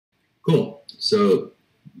Cool. So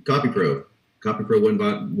CopyPro, CopyPro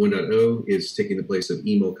 1.0 is taking the place of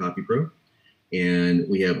Email CopyPro. And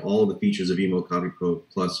we have all the features of Email CopyPro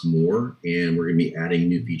plus more. And we're going to be adding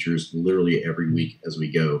new features literally every week as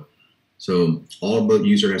we go. So all the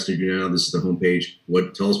user has to do now, this is the homepage.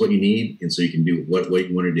 Tell us what you need. And so you can do what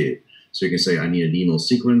you want to do. So you can say, I need an email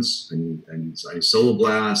sequence. I need solo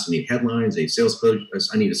blast. I need headlines. I need sales page.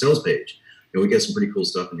 I need a sales page. And we get some pretty cool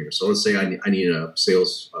stuff in here. So let's say I need a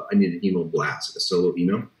I need an email blast, a solo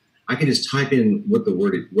email. I can just type in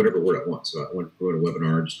whatever word I want. So I want to promote a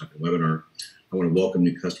webinar, just type in webinar. I want to welcome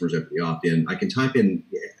new customers after they opt in. I can type in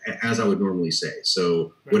as I would normally say.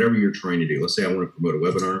 So whatever you're trying to do. Let's say I want to promote a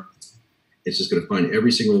webinar. It's just going to find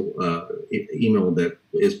every single email that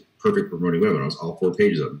is perfect for promoting webinars, all 4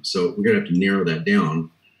 pages of them. So we're going to have to narrow that down.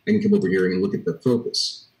 I can come over here and look at the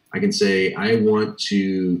focus. I can say, I want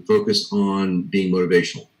to focus on being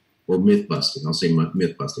motivational or myth busting. I'll say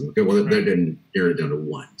myth busting. Okay, well, that didn't narrow it down to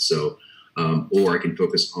 1. So, or I can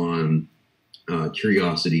focus on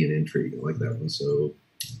curiosity and intrigue. I like that one. So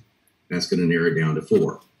that's going to narrow it down to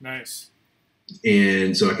 4. Nice.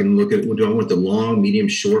 And so I can look at, do I want the long, medium,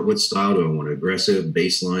 short? What style do I want? Aggressive,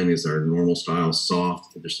 baseline is our normal style,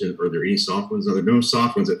 soft. Are there any soft ones? No, there are no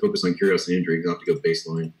soft ones that focus on curiosity and intrigue. I'll have to go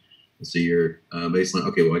baseline. Let's see here, baseline.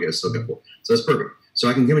 Okay, well, I guess still got 4. So that's perfect. So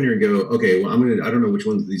I can come in here and go, okay, well, I don't know which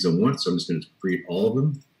ones of these I want, so I'm just going to create all of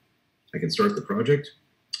them. I can start the project.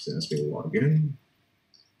 So that's going to log in.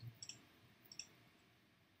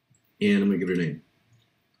 And I'm going to give it a name.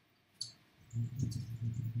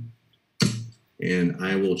 And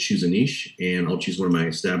I will choose a niche, and I'll choose one of my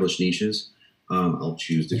established niches. I'll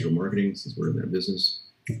choose digital marketing since we're in that business.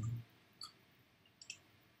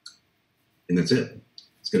 And that's it.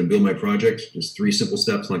 It's going to build my project, just 3 simple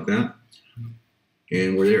steps like that.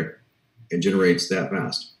 And we're there. It generates that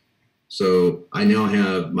fast. So I now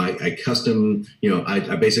have I custom,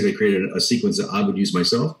 I basically created a sequence that I would use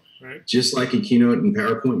myself. Right. Just like in Keynote and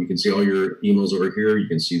PowerPoint, you can see all your emails over here. You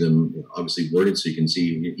can see them obviously worded, so you can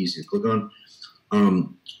see easy to click on.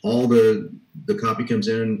 All the copy comes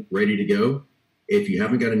in ready to go. If you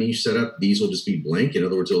haven't got a niche set up, these will just be blank. In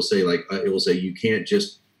other words, it'll say it will say you can't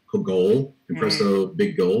just put goal and press the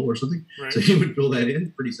big goal or something. Right. So you would fill that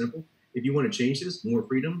in. Pretty simple. If you want to change this, more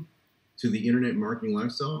freedom to the internet marketing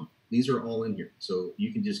lifestyle, these are all in here. So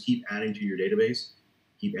you can just keep adding to your database,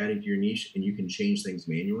 keep adding to your niche, and you can change things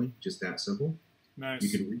manually. Just that simple. Nice. You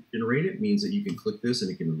can regenerate it. Means that you can click this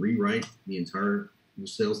and it can rewrite the entire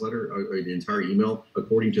sales letter or the entire email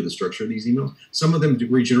according to the structure of these emails. Some of them do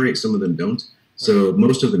regenerate, some of them don't. So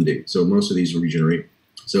most of them do. So most of these regenerate.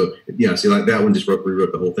 So yeah, see, like that one just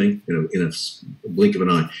rewrote the whole thing in a blink of an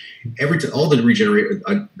eye. All the regenerate.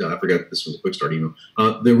 I forgot this was a quick start email.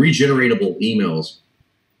 The regeneratable emails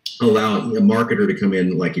allow a marketer to come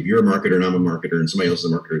in. Like if you're a marketer and I'm a marketer and somebody else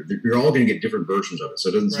is a marketer, you're all going to get different versions of it. So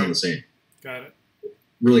it doesn't sound the same. Got it.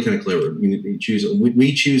 Really kind of clever. We choose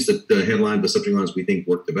the headline, the subject lines we think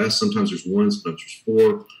work the best. Sometimes there's 1, sometimes there's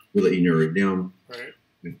 4. We'll let you narrow it down.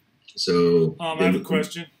 Right. So I have a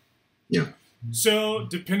question. Yeah. So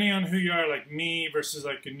depending on who you are, like me versus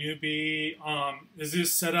like a newbie, is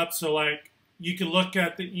this set up so like you can look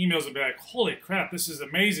at the emails and be like, holy crap, this is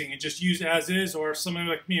amazing, and just use as is, or somebody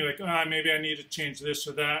like me, like, maybe I need to change this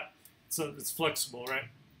or that. So it's flexible, right?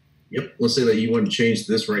 Yep. Let's say that you want to change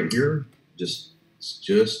this right here. Just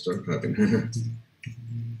start typing.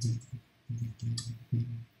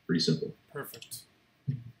 Pretty simple. Perfect.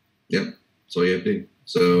 Yep. That's all you have to do.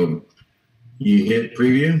 So you hit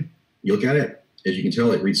preview. You look at it. As you can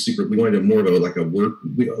tell, it reads super. We wanted more of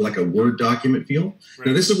a Word document feel. Right.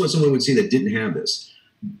 Now, this is what someone would see that didn't have this.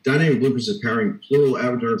 Dynamic Blueprints is powering plural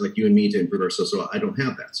avatars like you and me to improve ourselves. So I don't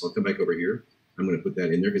have that. So I'll come back over here. I'm going to put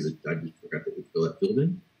that in there because I just forgot to fill that field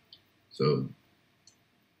in. So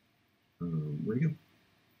where'd it go?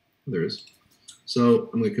 Oh, there it is. So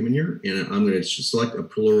I'm going to come in here and I'm going to select a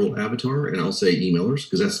plural avatar and I'll say emailers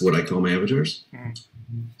because that's what I call my avatars. Mm-hmm.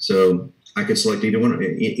 So I could select any one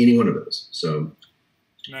of those. So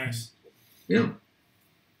nice. Yeah.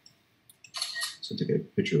 So I took a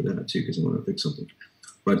picture of that too because I want to fix something.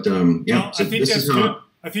 But yeah, well, so I think that's good.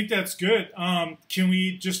 I think that's good. Can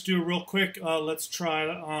we just do a real quick? Let's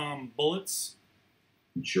try bullets.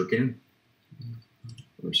 You sure can.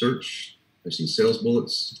 Search. I see sales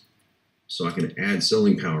bullets, so I can add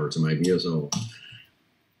selling power to my VSO.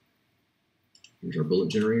 Here's our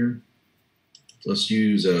bullet generator. Let's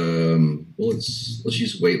use bullets. Let's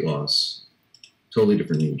use weight loss. Totally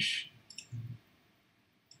different niche.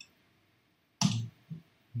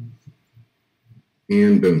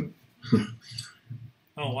 And boom.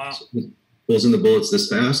 Oh wow! So pulls in the bullets this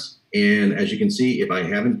fast. And as you can see, if I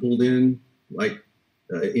haven't pulled in like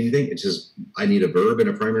anything, it's just I need a verb and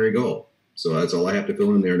a primary goal. So that's all I have to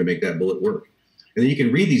fill in there to make that bullet work. And then you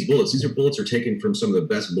can read these bullets. These bullets are taken from some of the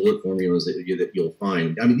best bullet formulas that you'll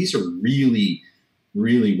find. I mean, these are really,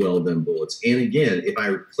 really well done bullets. And again, if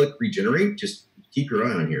I click regenerate, just keep your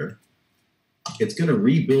eye on here. It's going to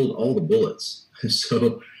rebuild all the bullets.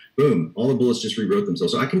 So boom, all the bullets just rewrote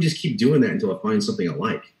themselves. So I can just keep doing that until I find something I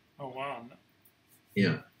like. Oh, wow.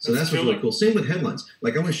 Yeah. So that's what's really cool. Same with headlines.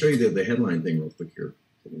 Like I want to show you the headline thing real quick here.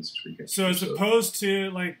 So as opposed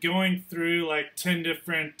to like going through like 10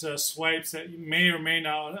 different swipes that may or may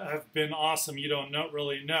not have been awesome, you don't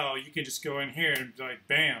really know, you can just go in here and be like,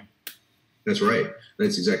 bam. That's right.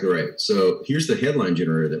 That's exactly right. So here's the headline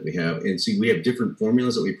generator that we have. And see, we have different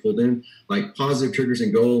formulas that we pulled in, like positive triggers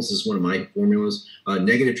and goals. This is one of my formulas.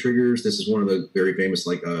 Negative triggers. This is one of the very famous,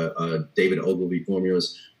 like David Ogilvy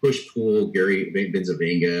formulas. Push, pull, Gary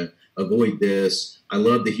Benzavanga. Avoid this. I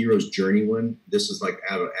love the hero's journey one. This is like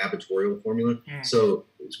out of abatorial formula. So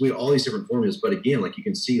we have all these different formulas. But again, like you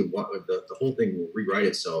can see, the whole thing will rewrite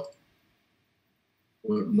itself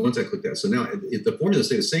once I click that. So now the formula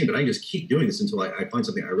stay the same, but I can just keep doing this until I find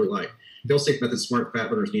something I really like. Fail-safe method, smart fat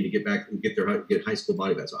burners need to get high school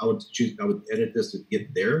body back. So I would edit this to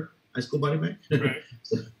get their high school body back. Right.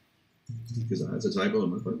 Because that's a typo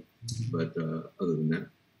on my part. But other than that,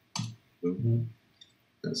 boom.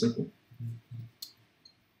 That's simple.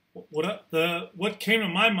 What came to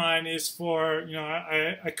my mind is for,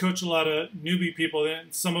 I coach a lot of newbie people,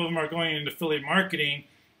 and some of them are going into affiliate marketing,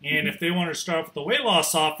 and if they want to start with the weight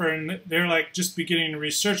loss offer and they're like just beginning to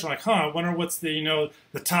research, like, I wonder what's the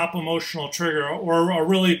top emotional trigger or a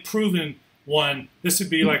really proven one, this would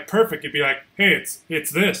be like perfect. It'd be like, hey,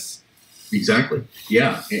 it's this. Exactly.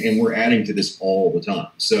 Yeah. And we're adding to this all the time.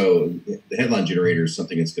 So the headline generator is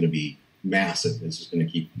something that's going to be massive. It's just going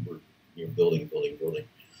to keep building.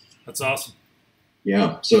 That's awesome.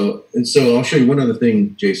 Yeah. So I'll show you one other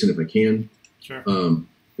thing, Jason, if I can. Sure.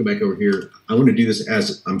 Go back over here. I want to do this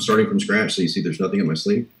as I'm starting from scratch, so you see there's nothing on my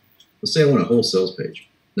sleeve. Let's say I want a whole sales page.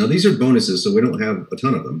 Now these are bonuses, so we don't have a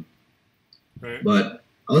ton of them. Right. But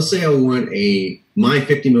let's say I want my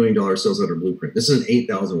 $50 million sales letter blueprint. This is an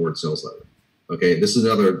 8,000 word sales letter. Okay, this is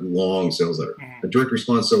another long sales letter. A direct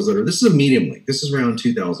response sales letter. This is a medium link. This is around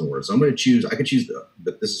 2,000 words. So I'm going to choose. I could choose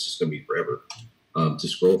but this is just going to be forever to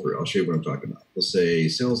scroll through. I'll show you what I'm talking about. Let's say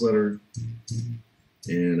sales letter,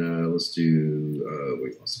 and let's do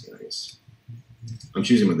weight loss guys. I'm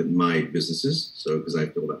choosing my businesses, so because I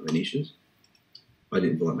filled out my niches. If I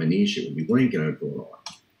didn't fill out my niche, it would be blank, and I would fill it all out.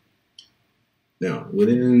 Now,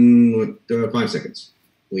 within 5 seconds,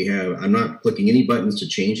 I'm not clicking any buttons to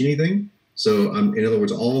change anything. So in other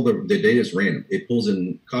words, all the data is random.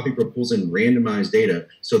 CopyPro pulls in randomized data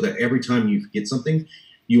so that every time you get something,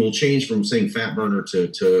 you will change from saying fat burner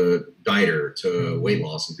to dieter to weight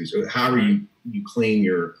loss and things. However you claim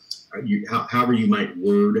however you might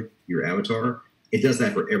word your avatar, it does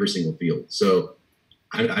that for every single field. So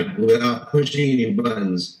I without pushing any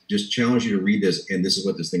buttons, just challenge you to read this, and this is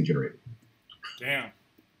what this thing generated. Damn.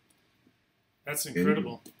 That's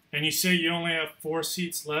incredible. And you say you only have 4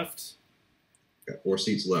 seats left? Got 4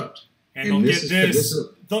 seats left. And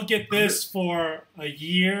they'll get this for a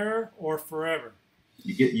year or forever.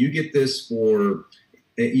 You get this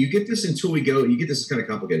until we go. You get this is kind of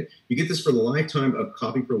complicated. You get this for the lifetime of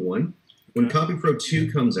CopyPro 1. When CopyPro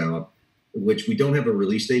 2 comes out, which we don't have a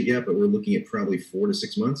release date yet, but we're looking at probably 4 to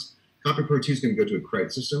 6 months. CopyPro 2 is going to go to a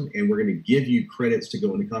credit system, and we're going to give you credits to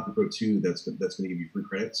go into CopyPro 2. That's going to give you free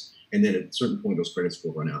credits, and then at a certain point, those credits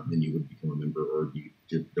will run out, and then you would become a member, or you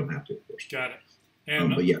just don't have to, of course. Got it.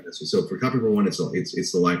 But yeah, so for CopyPro 1,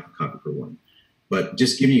 it's the life of CopyPro 1. But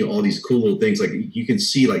just giving you all these cool little things, like you can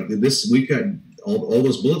see, like this, we've got all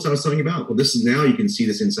those bullets I was talking about. Well, this is now you can see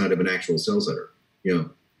this inside of an actual sales letter.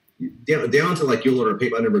 Down to like you'll order a pay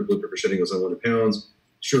by number blueprint for shedding goes on 100 pounds.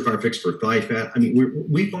 Surefire fix for thigh fat. I mean,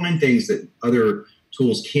 we find things that other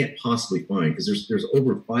tools can't possibly find because there's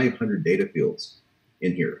over 500 data fields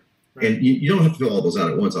in here. Right. And you don't have to fill all those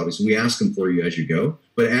out at once, obviously. We ask them for you as you go.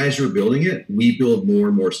 But as you're building it, we build more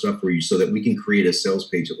and more stuff for you so that we can create a sales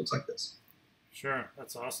page that looks like this. Sure.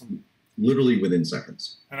 That's awesome. Literally within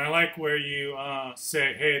seconds. And I like where you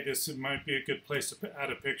say, hey, this might be a good place to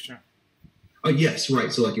add a picture. Yes,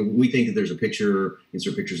 right. So like if we think that there's a picture,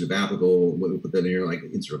 insert pictures if applicable, we'll put that in here, like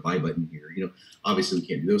insert a buy button here. Obviously we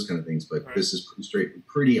can't do those kind of things, but This is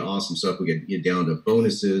pretty awesome stuff. We get down to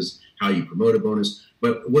bonuses, how you promote a bonus.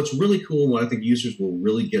 But what's really cool, and what I think users will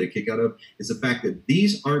really get a kick out of, is the fact that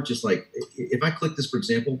these aren't just like, if I click this, for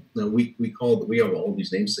example, now we have all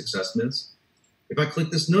these names, success myths. If I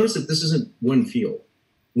click this, notice that this isn't one field.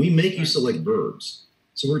 we make you select verbs.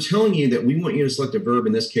 So we're telling you that we want you to select a verb.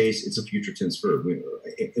 In this case, it's a future tense verb.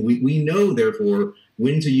 We know, therefore,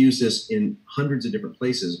 when to use this in hundreds of different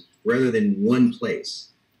places rather than one place.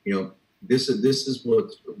 You know, this is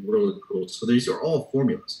what's really cool. So these are all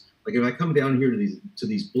formulas. Like if I come down here to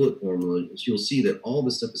these bullet formulas, you'll see that all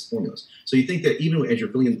this stuff is formulas. So you think that even as you're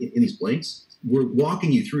filling in these blanks, we're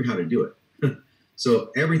walking you through how to do it.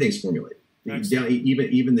 So everything's formulated. Down,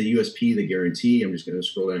 even the USP, the guarantee. I'm just going to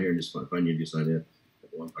scroll down here and just find you just idea.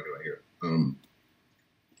 What I'm talking about here.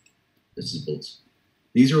 This is bullets.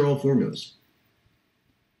 These are all formulas.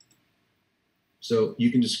 So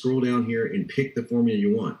you can just scroll down here and pick the formula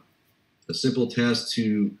you want. A simple test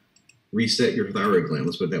to reset your thyroid gland.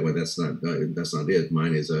 Let's put it that way. That's not it.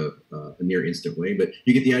 Mine is a near instant way, but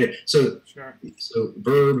you get the idea. So sure. So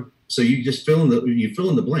verb. So you just fill in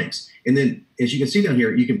the blanks, and then as you can see down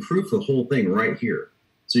here, you can proof the whole thing right here.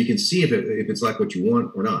 So you can see if it's like what you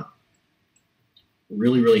want or not.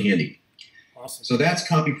 Really, really handy. Awesome. So that's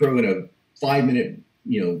Copy Pro in a 5-minute,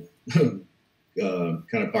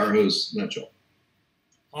 kind of fire hose nutshell.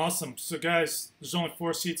 Awesome. So guys, there's only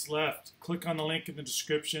 4 seats left. Click on the link in the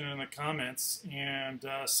description and in the comments and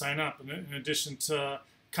sign up. In addition to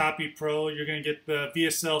Copy Pro, you're going to get the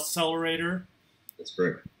VSL Accelerator. That's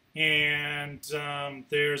correct. And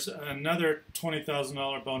there's another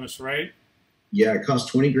 $20,000 bonus, right? Yeah, it costs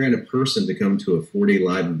 $20,000 a person to come to a 4-day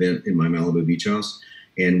live event in my Malibu beach house,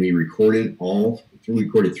 and we recorded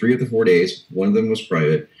 3 of the 4 days. One of them was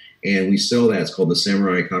private, and we sell that. It's called the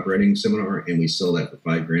Samurai Copywriting Seminar, and we sell that for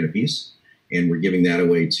 $5,000 a piece, and we're giving that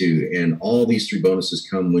away too. And all these 3 bonuses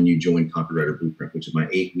come when you join Copywriter Blueprint, which is my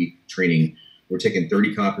 8-week training. We're taking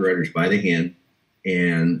 30 copywriters by the hand,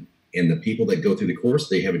 and the people that go through the course,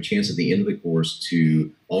 they have a chance at the end of the course to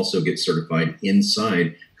also get certified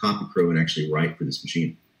inside Copy Pro and actually write for this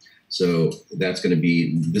machine. So this is going to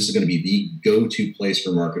be the go-to place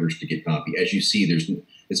for marketers to get copy. As you see,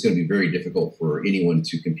 it's going to be very difficult for anyone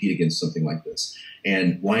to compete against something like this.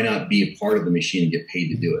 And why not be a part of the machine and get paid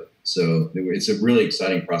to do it? So it's a really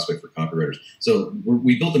exciting prospect for copywriters. So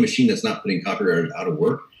we built a machine that's not putting copywriters out of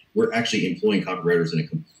work. We're actually employing copywriters in a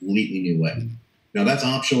completely new way. Now that's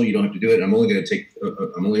optional. You don't have to do it. I'm only going to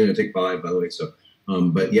take 5, by the way. So,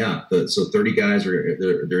 but yeah, so 30 guys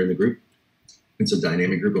they're in the group. It's a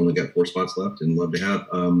dynamic group. Only got 4 spots left, and love to have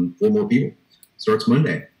 4 more people. Starts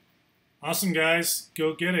Monday. Awesome, guys.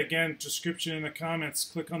 Go get it. Again, description in the comments.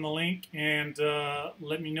 Click on the link and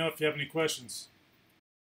let me know if you have any questions.